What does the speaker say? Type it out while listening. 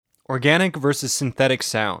Organic versus synthetic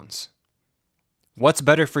sounds. What's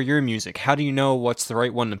better for your music? How do you know what's the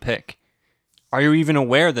right one to pick? Are you even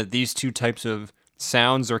aware that these two types of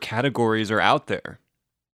sounds or categories are out there?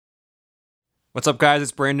 What's up, guys?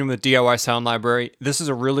 It's Brandon with DIY Sound Library. This is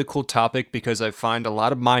a really cool topic because I find a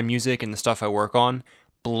lot of my music and the stuff I work on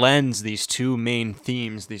blends these two main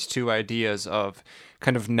themes, these two ideas of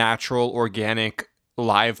kind of natural, organic,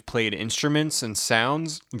 live played instruments and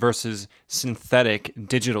sounds versus synthetic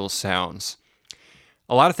digital sounds.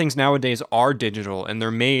 A lot of things nowadays are digital and they're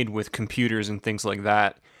made with computers and things like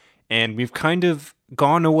that. And we've kind of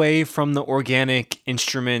gone away from the organic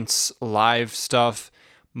instruments, live stuff,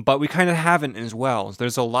 but we kind of haven't as well.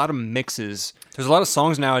 There's a lot of mixes. There's a lot of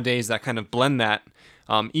songs nowadays that kind of blend that,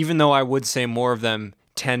 even though I would say more of them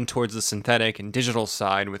tend towards the synthetic and digital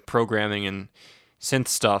side with programming and synth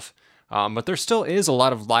stuff. But there still is a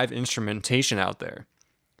lot of live instrumentation out there.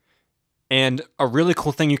 And a really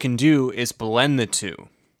cool thing you can do is blend the two.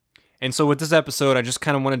 And so with this episode, I just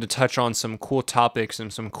kind of wanted to touch on some cool topics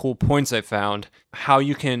and some cool points I found, how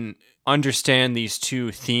you can understand these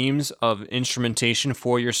two themes of instrumentation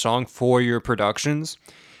for your song, for your productions.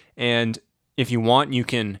 And if you want, you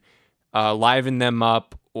can liven them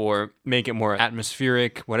up or make it more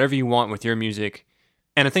atmospheric, whatever you want with your music.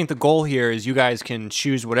 And I think the goal here is you guys can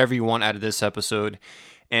choose whatever you want out of this episode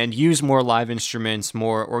and use more live instruments,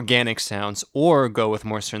 more organic sounds, or go with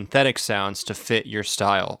more synthetic sounds to fit your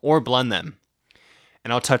style, or blend them.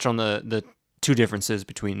 And I'll touch on the two differences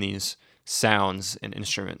between these sounds and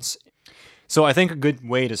instruments. So I think a good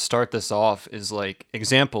way to start this off is like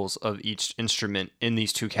examples of each instrument in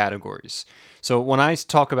these two categories. So when I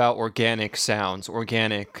talk about organic sounds,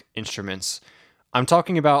 organic instruments, I'm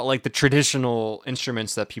talking about like the traditional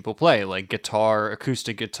instruments that people play, like guitar,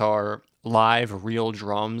 acoustic guitar, live real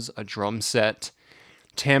drums, a drum set,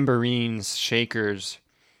 tambourines, shakers,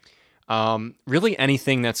 really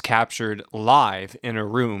anything that's captured live in a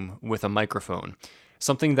room with a microphone.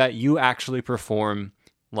 Something that you actually perform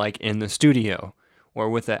like in the studio or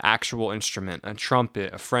with an actual instrument, a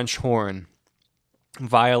trumpet, a French horn,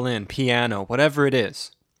 violin, piano, whatever it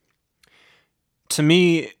is. To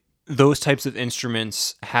me, those types of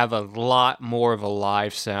instruments have a lot more of a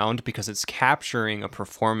live sound because it's capturing a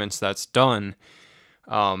performance that's done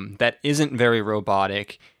that isn't very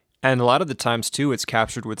robotic. And a lot of the times, too, it's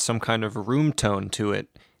captured with some kind of room tone to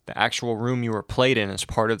it. The actual room you were played in is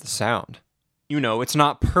part of the sound. You know, it's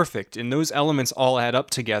not perfect, and those elements all add up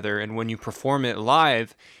together, and when you perform it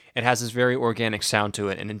live, it has this very organic sound to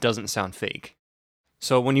it, and it doesn't sound fake.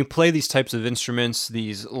 So when you play these types of instruments,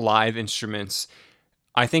 these live instruments,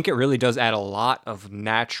 I think it really does add a lot of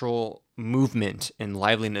natural movement and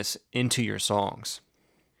liveliness into your songs.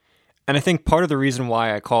 And I think part of the reason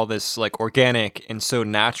why I call this like organic and so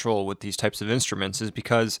natural with these types of instruments is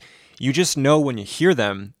because you just know when you hear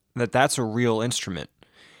them that that's a real instrument.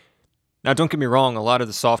 Now, don't get me wrong, a lot of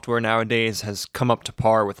the software nowadays has come up to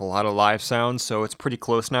par with a lot of live sounds, so it's pretty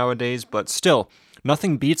close nowadays, but still,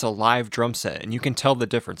 nothing beats a live drum set, and you can tell the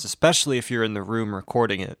difference, especially if you're in the room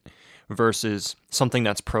recording it, versus something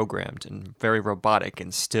that's programmed and very robotic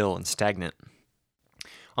and still and stagnant.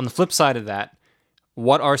 On the flip side of that,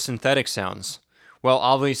 what are synthetic sounds? Well,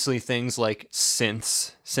 obviously things like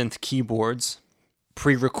synths, synth keyboards,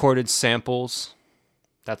 pre-recorded samples,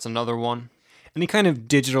 that's another one. Any kind of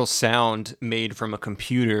digital sound made from a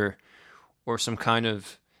computer or some kind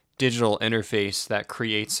of digital interface that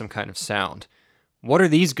creates some kind of sound. What are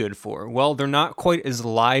these good for? Well, they're not quite as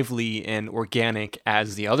lively and organic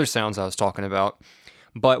as the other sounds I was talking about,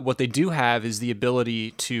 but what they do have is the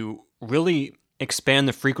ability to really expand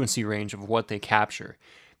the frequency range of what they capture.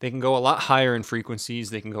 They can go a lot higher in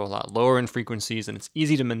frequencies, they can go a lot lower in frequencies, and it's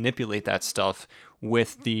easy to manipulate that stuff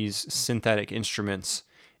with these synthetic instruments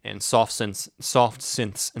and soft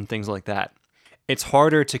synths and things like that. It's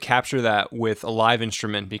harder to capture that with a live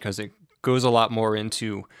instrument because it goes a lot more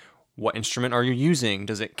into what instrument are you using?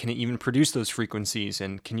 Can it even produce those frequencies?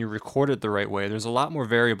 And can you record it the right way? There's a lot more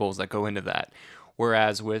variables that go into that.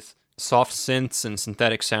 Whereas with soft synths and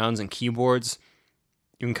synthetic sounds and keyboards,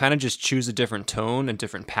 you can kind of just choose a different tone, a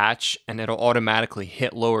different patch, and it'll automatically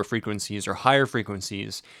hit lower frequencies or higher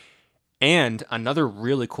frequencies. And another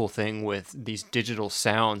really cool thing with these digital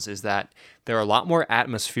sounds is that they're a lot more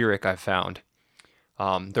atmospheric, I've found.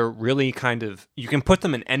 They're really you can put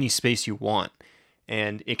them in any space you want.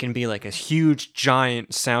 And it can be like a huge,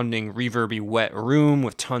 giant sounding, reverby, wet room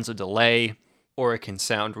with tons of delay. Or it can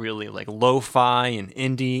sound really like lo-fi and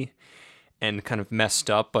indie and kind of messed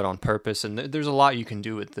up, but on purpose. And there's a lot you can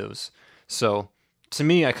do with those. So to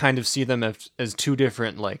me, I kind of see them as two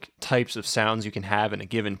different like types of sounds you can have in a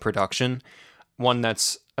given production. one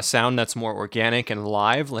that's a sound that's more organic and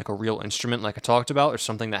live, like a real instrument like I talked about, or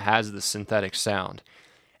something that has the synthetic sound.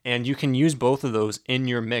 And you can use both of those in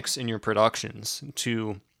your mix, in your productions,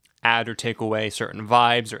 to add or take away certain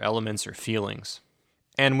vibes or elements or feelings.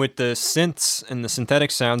 And with the synths and the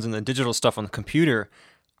synthetic sounds and the digital stuff on the computer,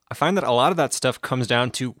 I find that a lot of that stuff comes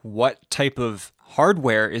down to what type of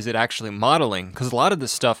hardware is it actually modeling, because a lot of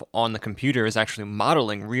this stuff on the computer is actually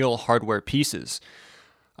modeling real hardware pieces.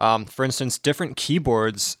 For instance, different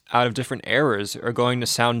keyboards out of different eras are going to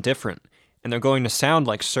sound different, and they're going to sound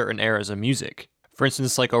like certain eras of music. For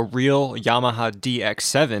instance, like a real Yamaha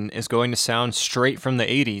DX7 is going to sound straight from the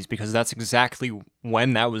 80s because that's exactly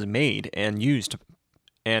when that was made and used.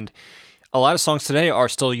 And a lot of songs today are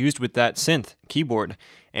still used with that synth keyboard.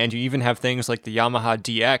 And you even have things like the Yamaha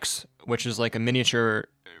DX, which is like a miniature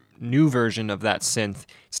new version of that synth.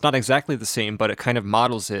 It's not exactly the same, but it kind of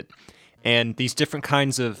models it. And these different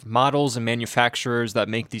kinds of models and manufacturers that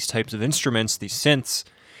make these types of instruments, these synths,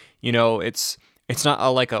 it's not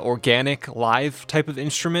like an organic live type of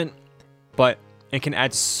instrument, but it can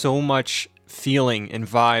add so much feeling and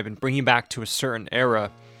vibe and bring you back to a certain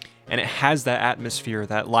era. And it has that atmosphere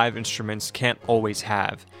that live instruments can't always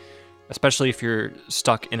have, especially if you're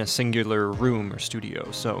stuck in a singular room or studio.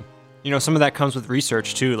 So, some of that comes with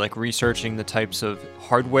research too, like researching the types of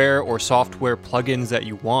hardware or software plugins that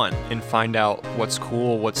you want and find out what's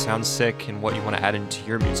cool, what sounds sick, and what you want to add into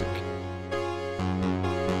your music.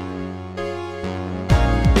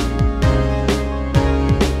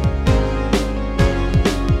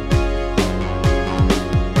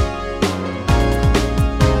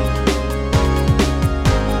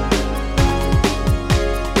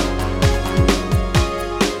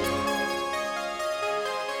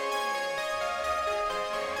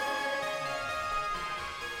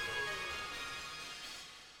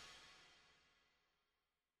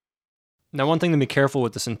 Now, one thing to be careful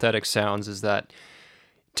with the synthetic sounds is that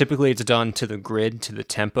typically it's done to the grid, to the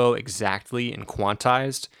tempo exactly and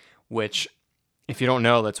quantized, which, if you don't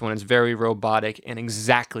know, that's when it's very robotic and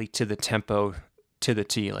exactly to the tempo, to the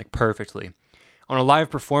T, like perfectly. On a live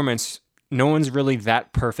performance, no one's really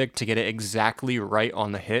that perfect to get it exactly right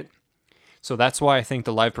on the hit. So that's why I think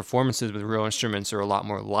the live performances with real instruments are a lot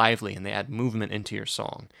more lively and they add movement into your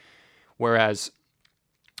song. Whereas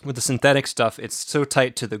with the synthetic stuff, it's so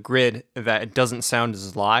tight to the grid that it doesn't sound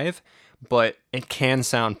as live, but it can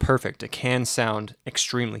sound perfect. It can sound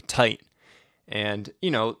extremely tight. And,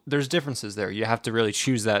 there's differences there. You have to really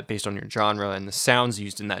choose that based on your genre and the sounds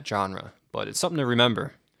used in that genre. But it's something to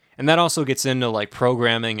remember. And that also gets into like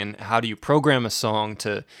programming and how do you program a song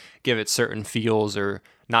to give it certain feels or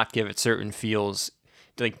not give it certain feels.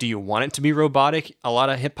 Like, do you want it to be robotic? A lot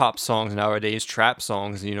of hip hop songs nowadays, trap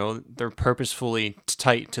songs, they're purposefully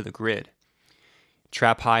tight to the grid.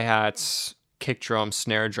 Trap hi-hats, kick drum,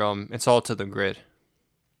 snare drum, it's all to the grid.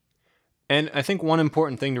 And I think one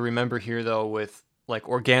important thing to remember here, though, with like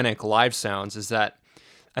organic live sounds is that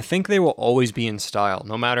I think they will always be in style.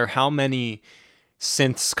 No matter how many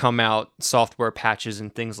synths come out, software patches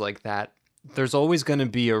and things like that, there's always going to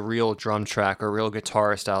be a real drum track or a real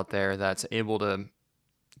guitarist out there that's able to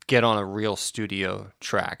get on a real studio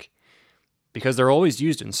track, because they're always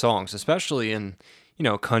used in songs, especially in,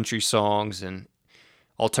 country songs and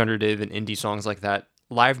alternative and indie songs like that.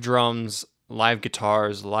 Live drums, live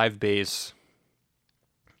guitars, live bass,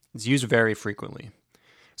 it's used very frequently.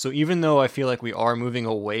 So even though I feel like we are moving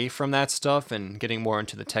away from that stuff and getting more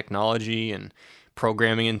into the technology and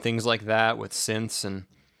programming and things like that with synths and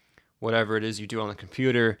whatever it is you do on the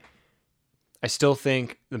computer, I still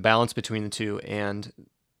think the balance between the two and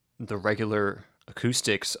the regular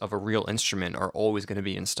acoustics of a real instrument are always going to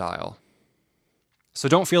be in style. So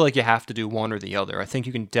don't feel like you have to do one or the other. I think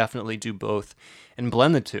you can definitely do both and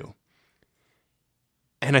blend the two.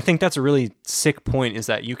 And I think that's a really sick point, is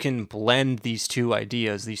that you can blend these two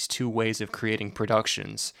ideas, these two ways of creating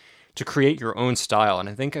productions to create your own style. And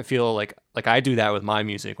I feel like I do that with my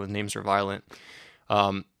music, with Names Are Violent.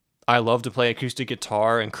 I love to play acoustic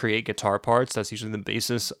guitar and create guitar parts. That's usually the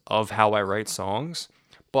basis of how I write songs.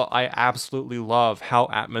 But I absolutely love how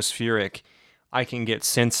atmospheric I can get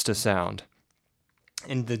synths to sound.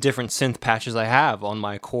 And the different synth patches I have on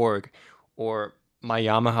my Korg or my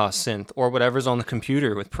Yamaha synth or whatever's on the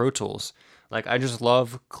computer with Pro Tools. Like, I just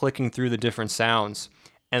love clicking through the different sounds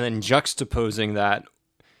and then juxtaposing that,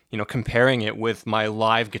 comparing it with my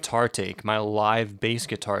live guitar take, my live bass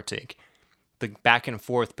guitar take. The back and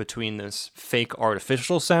forth between this fake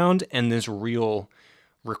artificial sound and this real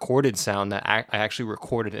recorded sound that I actually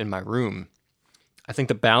recorded in my room. I think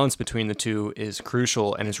the balance between the two is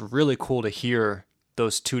crucial, and it's really cool to hear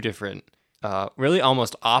those two different really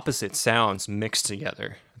almost opposite sounds mixed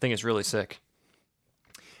together. I think it's really sick.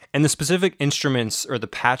 And the specific instruments or the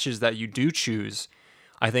patches that you do choose,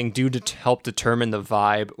 I think, do help determine the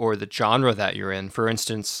vibe or the genre that you're in. For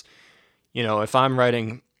instance, if I'm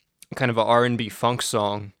writing kind of a R&B funk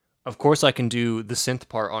song, of course I can do the synth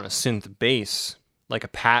part on a synth bass, like a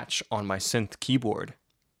patch on my synth keyboard.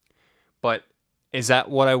 But is that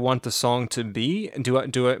what I want the song to be?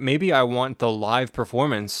 Maybe I want the live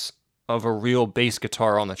performance of a real bass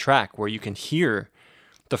guitar on the track where you can hear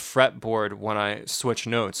the fretboard when I switch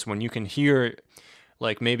notes, when you can hear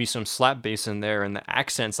like maybe some slap bass in there and the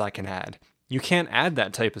accents I can add. You can't add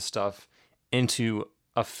that type of stuff into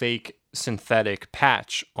a fake synthetic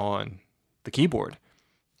patch on the keyboard.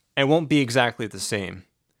 It won't be exactly the same.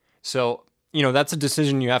 So, that's a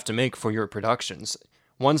decision you have to make for your productions.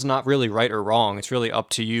 One's not really right or wrong. It's really up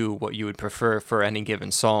to you what you would prefer for any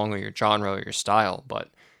given song or your genre or your style. But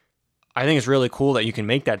I think it's really cool that you can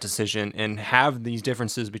make that decision and have these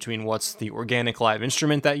differences between what's the organic live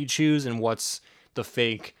instrument that you choose and what's the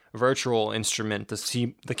fake virtual instrument,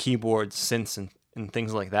 the keyboards, synths, and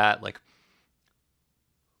things like that. Like,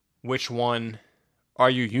 which one are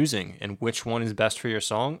you using and which one is best for your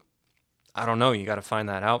song? I don't know. You got to find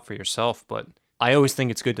that out for yourself, but I always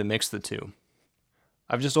think it's good to mix the two.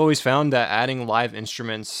 I've just always found that adding live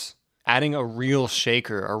instruments, adding a real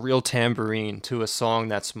shaker, a real tambourine to a song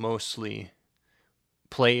that's mostly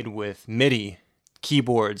played with MIDI,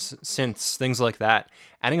 keyboards, synths, things like that,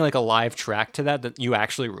 adding like a live track to that you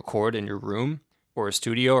actually record in your room or a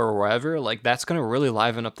studio or wherever, like that's going to really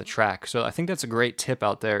liven up the track. So I think that's a great tip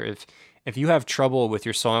out there. If you have trouble with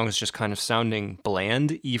your songs just kind of sounding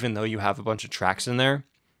bland, even though you have a bunch of tracks in there,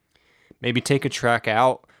 maybe take a track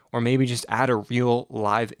out or maybe just add a real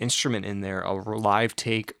live instrument in there, a live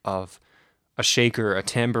take of a shaker, a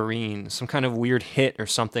tambourine, some kind of weird hit or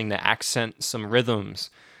something to accent some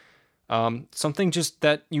rhythms. Something just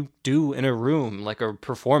that you do in a room, like a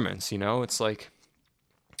performance, It's like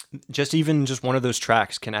just one of those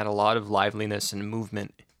tracks can add a lot of liveliness and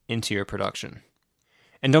movement into your production.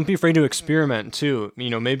 And don't be afraid to experiment too.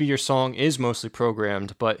 Maybe your song is mostly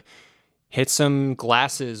programmed, but hit some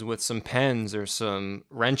glasses with some pens or some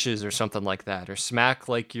wrenches or something like that, or smack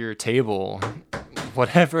like your table,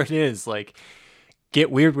 whatever it is. Like,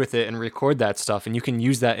 get weird with it and record that stuff, and you can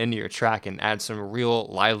use that into your track and add some real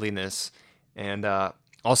liveliness. And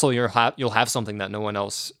also, you'll have something that no one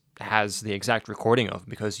else has the exact recording of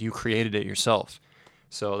because you created it yourself.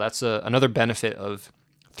 So that's another benefit of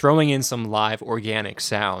throwing in some live organic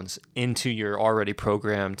sounds into your already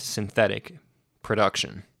programmed synthetic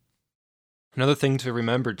production. Another thing to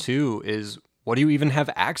remember too is, what do you even have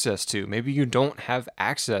access to? Maybe you don't have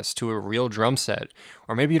access to a real drum set,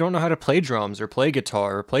 or maybe you don't know how to play drums or play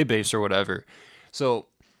guitar or play bass or whatever. So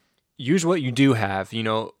use what you do have.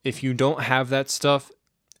 If you don't have that stuff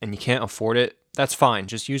and you can't afford it, that's fine.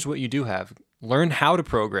 Just use what you do have. Learn how to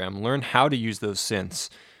program, learn how to use those synths.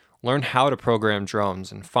 Learn how to program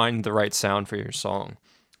drums and find the right sound for your song.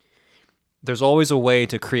 There's always a way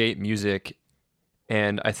to create music,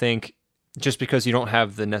 and I think just because you don't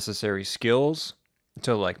have the necessary skills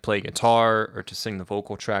to like play guitar or to sing the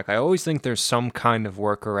vocal track, I always think there's some kind of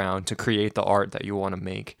workaround to create the art that you want to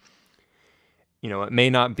make. It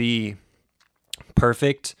may not be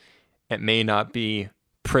perfect, it may not be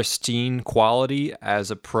pristine quality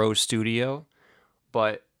as a pro studio,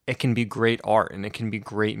 but it can be great art and it can be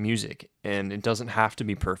great music, and it doesn't have to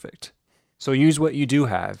be perfect. So use what you do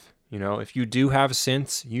have. If you do have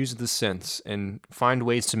synths, use the synths and find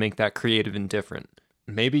ways to make that creative and different.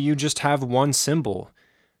 Maybe you just have one cymbal,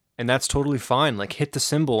 and that's totally fine. Like, hit the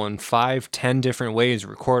cymbal in 5-10 different ways,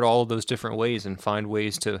 record all of those different ways, and find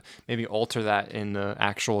ways to maybe alter that in the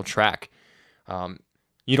actual track.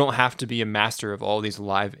 You don't have to be a master of all these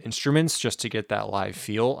live instruments just to get that live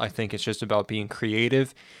feel. I think it's just about being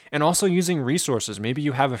creative and also using resources. Maybe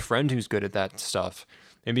you have a friend who's good at that stuff.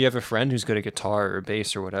 Maybe you have a friend who's good at guitar or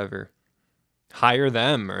bass or whatever. Hire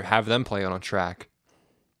them or have them play on a track.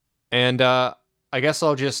 And I guess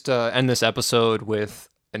I'll just end this episode with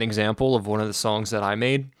an example of one of the songs that I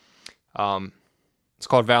made. It's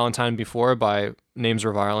called Valentine Before by Names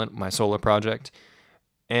Are Violent, my solo project.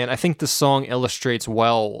 And I think the song illustrates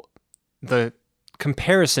well the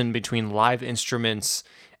comparison between live instruments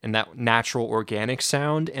and that natural organic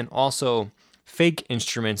sound, and also fake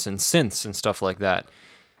instruments and synths and stuff like that.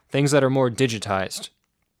 Things that are more digitized.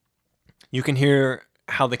 You can hear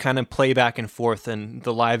how they kind of play back and forth, and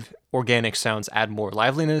the live organic sounds add more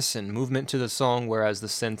liveliness and movement to the song, whereas the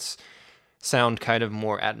synths sound kind of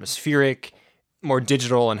more atmospheric more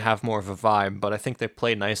digital and have more of a vibe, but I think they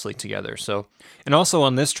play nicely together. So, and also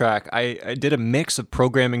on this track, I did a mix of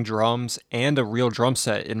programming drums and a real drum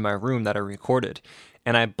set in my room that I recorded,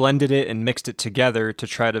 and I blended it and mixed it together to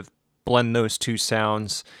try to blend those two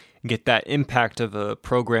sounds, get that impact of a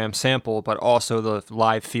program sample, but also the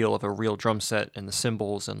live feel of a real drum set and the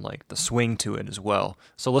cymbals and like the swing to it as well.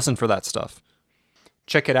 So listen for that stuff.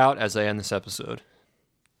 Check it out as I end this episode.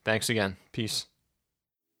 Thanks again. Peace.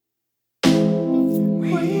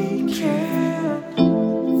 We can